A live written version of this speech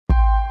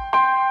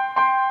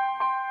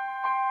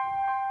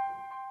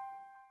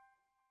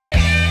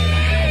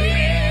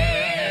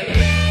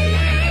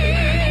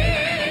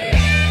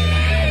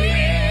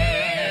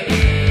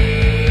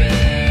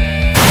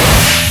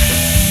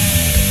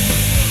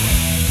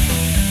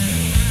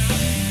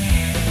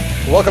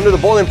Welcome to The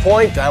Boiling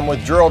Point. I'm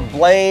with Gerald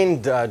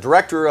Blain,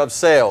 Director of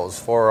Sales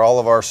for all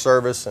of our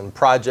service and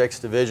projects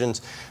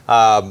divisions.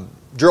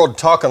 Gerald,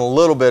 talking a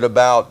little bit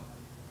about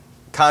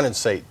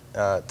condensate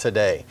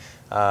today.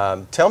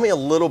 Tell me a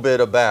little bit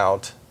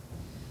about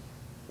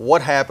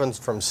what happens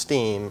from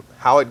steam,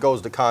 how it goes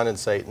to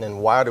condensate, and then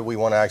why do we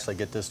want to actually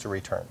get this to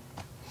return?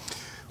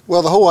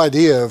 Well, the whole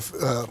idea of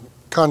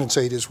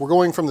condensate is we're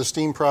going from the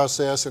steam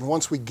process, and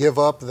once we give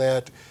up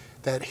that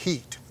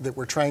heat that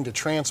we're trying to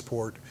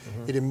transport,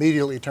 it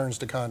immediately turns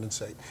to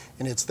condensate.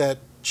 And it's that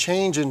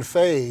change in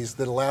phase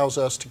that allows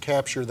us to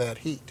capture that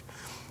heat.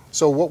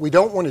 So what we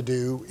don't want to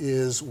do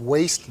is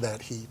waste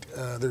that heat.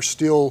 There's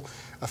still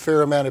a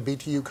fair amount of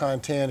BTU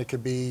content. It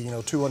could be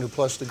 200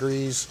 plus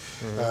degrees,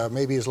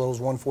 maybe as low as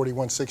 140,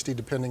 160,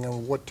 depending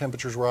on what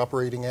temperatures we're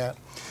operating at.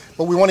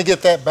 But we want to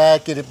get that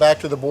back, get it back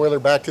to the boiler,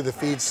 back to the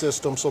feed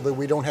system so that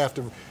we don't have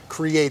to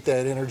create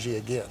that energy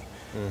again.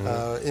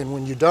 And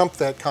when you dump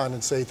that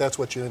condensate, that's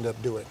what you end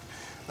up doing.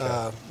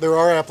 There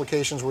are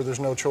applications where there's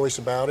no choice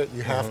about it.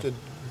 You have to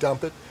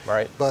dump it.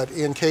 Right. But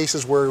in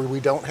cases where we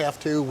don't have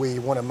to, we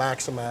want to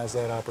maximize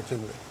that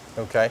opportunity.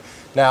 Okay.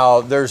 Now,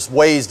 there's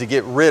ways to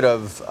get rid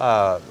of,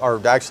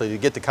 or actually to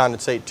get the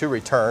condensate to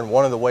return.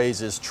 One of the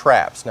ways is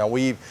traps. Now,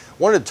 we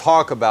wanted to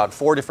talk about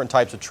 4 different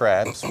types of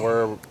traps,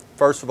 where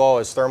first of all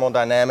is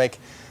thermodynamic,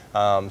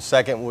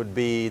 second would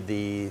be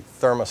the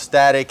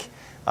thermostatic,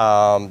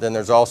 then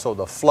there's also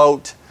the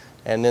float,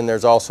 and then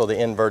there's also the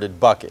inverted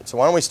bucket. So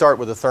why don't we start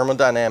with the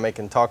thermodynamic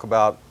and talk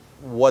about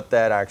what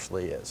that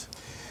actually is.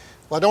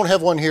 Well, I don't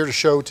have one here to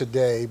show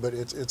today, but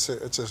it's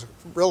a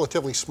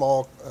relatively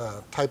small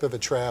type of a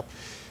trap.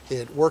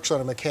 It works on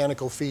a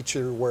mechanical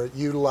feature where it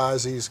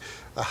utilizes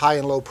high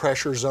and low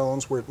pressure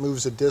zones where it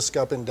moves a disc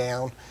up and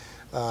down.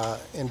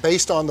 And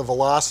based on the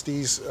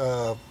velocities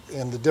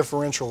and the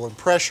differential in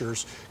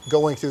pressures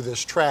going through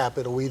this trap,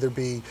 it'll either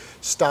be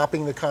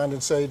stopping the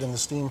condensate and the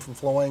steam from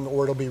flowing,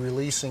 or it'll be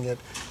releasing it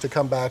to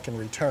come back and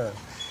return.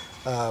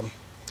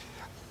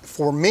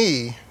 For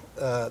me,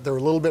 they're a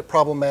little bit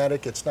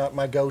problematic. It's not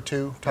my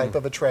go-to type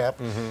of a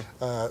trap.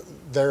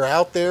 They're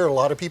out there. A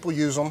lot of people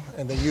use them,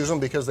 and they use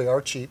them because they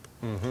are cheap.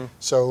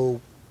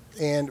 So,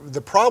 and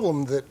the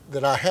problem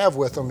that I have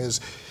with them is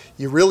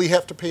you really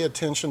have to pay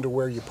attention to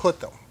where you put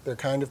them. They're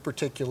kind of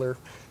particular.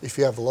 If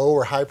you have low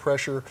or high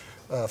pressure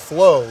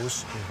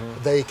flows,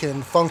 they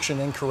can function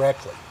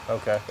incorrectly.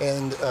 Okay.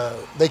 And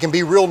they can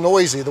be real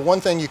noisy. The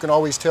one thing you can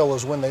always tell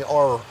is when they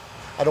are,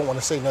 I don't want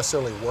to say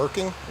necessarily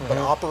working, but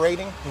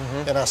operating.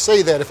 And I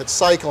say that if it's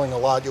cycling a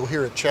lot, you'll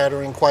hear it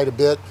chattering quite a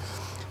bit,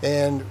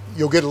 and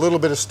you'll get a little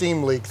bit of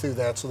steam leak through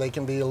that, so they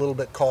can be a little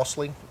bit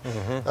costly.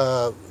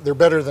 They're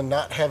better than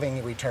not having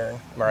a return,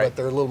 but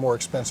they're a little more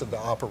expensive to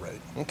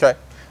operate. Okay.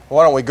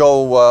 Why don't we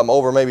go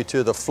over maybe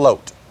to the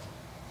float?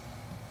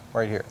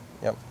 Right here.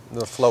 Yep,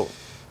 the float.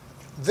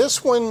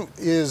 This one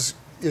is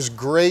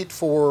great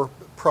for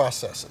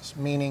processes,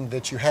 meaning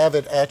that you have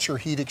it at your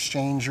heat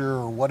exchanger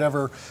or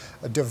whatever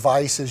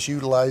device is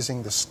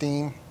utilizing the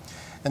steam.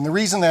 And the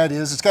reason that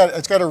is, it's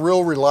got a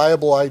real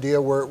reliable idea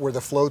where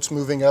the float's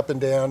moving up and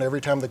down.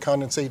 Every time the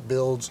condensate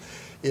builds,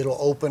 it'll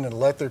open and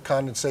let their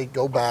condensate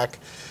go back.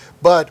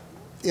 But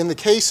in the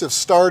case of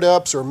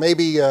startups, or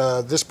maybe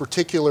this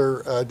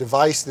particular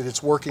device that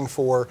it's working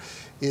for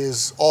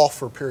is off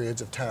for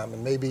periods of time,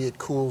 and maybe it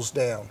cools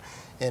down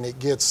and it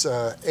gets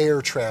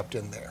air trapped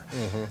in there.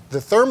 The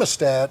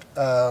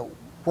thermostat,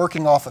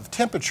 working off of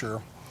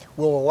temperature,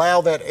 will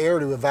allow that air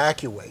to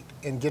evacuate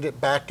and get it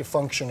back to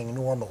functioning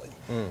normally.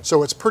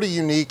 So it's pretty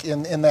unique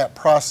in that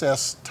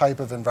process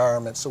type of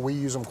environment, so we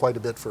use them quite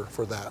a bit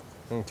for that.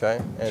 Okay,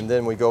 and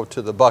then we go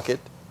to the bucket.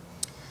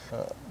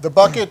 The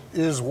bucket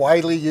is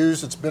widely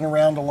used. It's been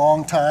around a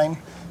long time.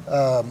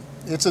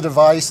 It's a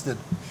device that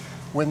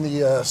when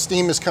the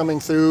steam is coming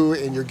through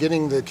and you're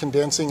getting the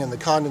condensing and the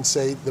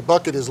condensate, the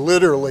bucket is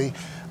literally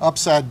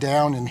upside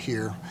down in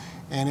here.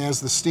 And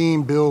as the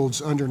steam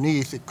builds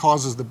underneath, it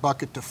causes the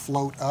bucket to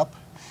float up.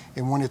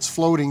 And when it's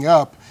floating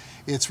up,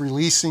 it's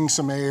releasing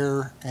some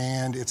air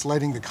and it's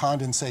letting the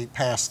condensate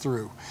pass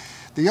through.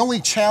 The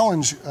only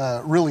challenge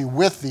really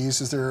with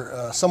these is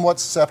they're somewhat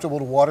susceptible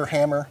to water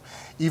hammer.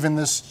 Even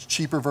this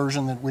cheaper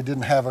version that we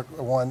didn't have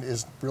one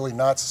is really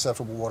not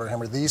susceptible to water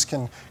hammer. These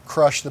can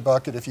crush the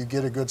bucket if you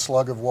get a good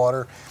slug of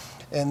water.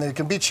 And they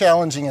can be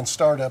challenging in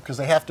startup because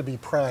they have to be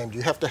primed.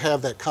 You have to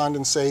have that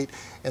condensate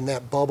and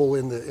that bubble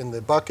in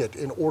the bucket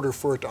in order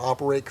for it to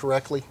operate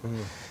correctly.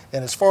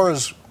 And as far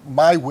as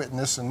my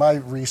witness and my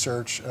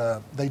research,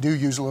 they do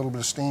use a little bit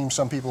of steam.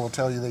 Some people will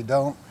tell you they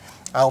don't.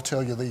 I'll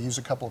tell you they use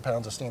a couple of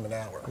pounds of steam an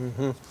hour.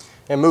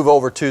 And move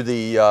over to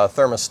the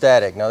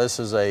thermostatic. Now this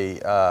is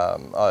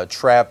a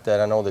trap that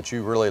I know that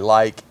you really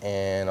like,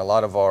 and a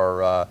lot of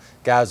our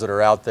guys that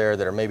are out there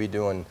that are maybe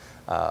doing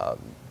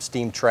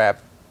steam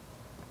trap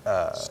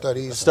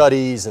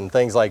studies and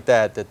things like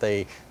that, that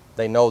they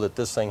know that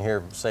this thing here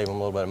will save them a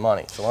little bit of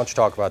money. So why don't you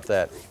talk about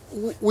that?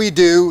 We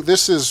do.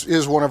 This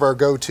is one of our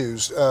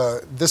go-tos.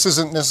 This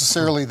isn't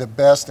necessarily the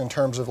best in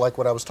terms of like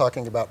what I was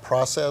talking about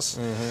process,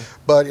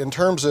 but in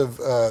terms of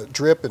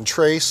drip and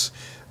trace,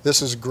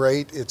 This is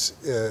great. It's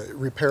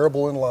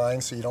repairable in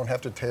line, so you don't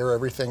have to tear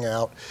everything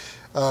out.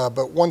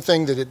 But one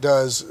thing that it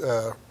does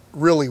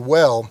really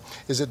well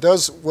is it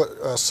does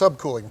a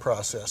subcooling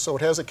process. So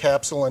it has a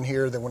capsule in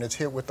here that when it's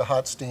hit with the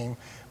hot steam,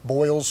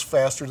 boils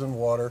faster than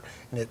water,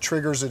 and it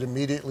triggers it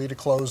immediately to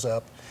close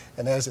up.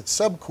 And as it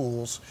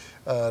subcools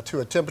to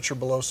a temperature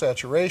below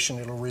saturation,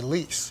 it'll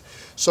release.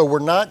 So we're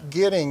not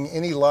getting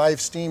any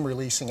live steam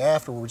releasing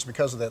afterwards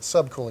because of that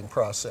subcooling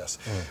process.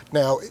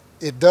 Now,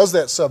 it does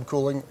that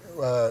subcooling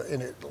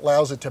and it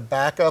allows it to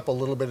back up a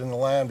little bit in the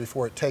line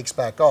before it takes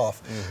back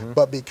off.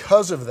 But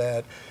because of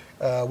that,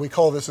 we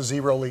call this a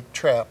zero leak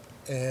trap,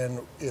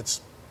 and it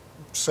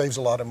saves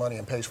a lot of money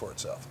and pays for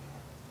itself.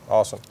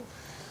 Awesome.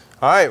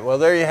 All right, well,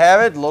 there you have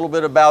it. A little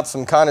bit about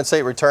some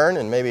condensate return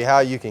and maybe how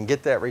you can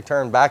get that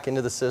return back into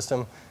the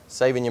system,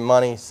 saving you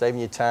money, saving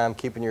you time,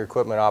 keeping your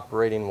equipment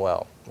operating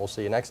well. We'll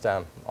see you next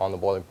time on The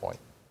Boiling Point.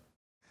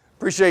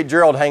 Appreciate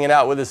Gerald hanging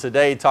out with us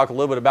today, talk a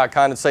little bit about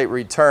condensate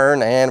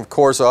return, and of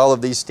course all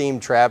of these steam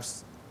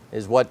traps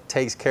is what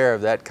takes care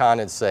of that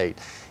condensate.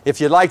 If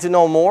you'd like to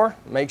know more,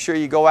 make sure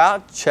you go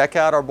out, check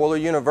out our Boiler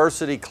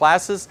University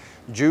classes.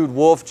 Jude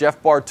Wolf,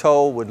 Jeff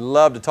Bartow would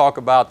love to talk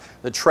about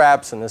the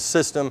traps and the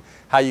system,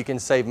 how you can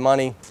save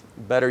money,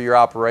 better your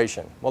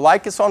operation. Well,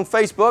 like us on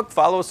Facebook,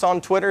 follow us on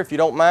Twitter if you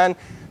don't mind,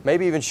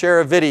 maybe even share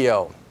a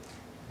video.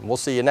 And we'll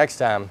see you next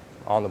time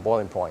on The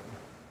Boiling Point.